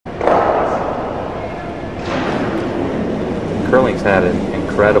curling's had an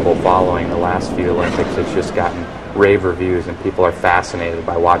incredible following the last few Olympics. It's just gotten rave reviews, and people are fascinated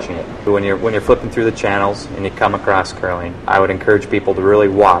by watching it. But when you're flipping through the channels and you come across curling, I would encourage people to really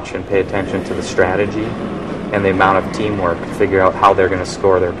watch and pay attention to the strategy and the amount of teamwork to figure out how they're going to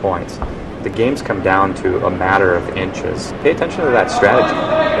score their points. The games come down to a matter of inches. Pay attention to that strategy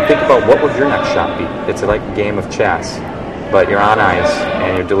and think about what would your next shot be. It's like a game of chess, but you're on ice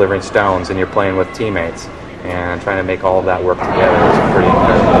and you're delivering stones and you're playing with teammates and trying to make all of that work together. It's a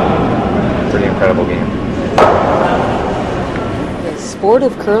pretty incredible game. The sport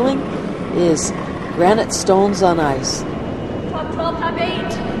of curling is granite stones on ice.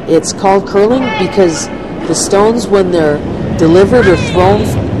 It's called curling because the stones, when they're delivered or thrown,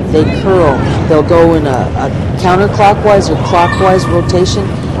 they curl. They'll go in a counterclockwise or clockwise rotation.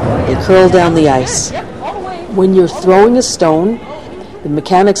 They curl down the ice. When you're throwing a stone, the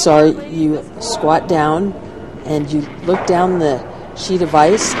mechanics are you squat down and you look down the sheet of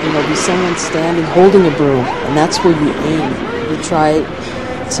ice and there'll be someone standing holding a broom, and that's where you aim. You try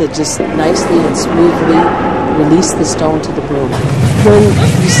to just nicely and smoothly release the stone to the broom. When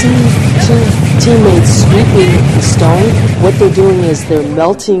you see two teammates sweeping the stone, what they're doing is they're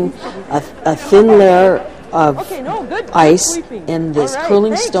melting a thin layer of ice, and this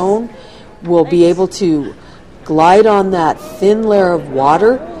curling stone will be able to glide on that thin layer of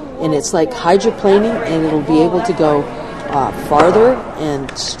water, and it's like hydroplaning, and it'll be able to go farther and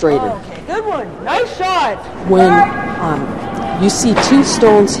straighter. Okay, good one. Nice shot. When you see two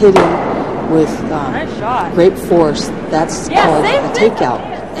stones hitting with great force, that's called a takeout.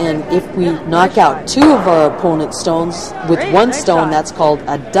 And if we knock out two of our opponent's stones with one stone, that's called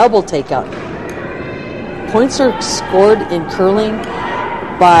a double takeout. Points are scored in curling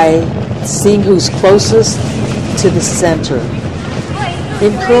by seeing who's closest to the center.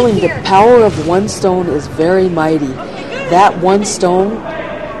 In curling, the power of one stone is very mighty. That one stone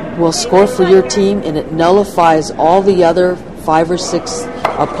will score for your team, and it nullifies all the other 5 or 6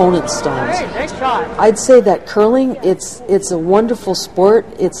 opponent's stones. I'd say that curling, it's a wonderful sport.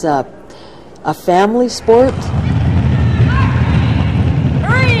 It's a family sport.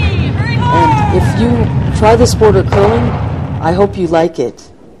 And if you try the sport of curling, I hope you like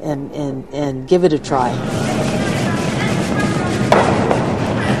it and give it a try.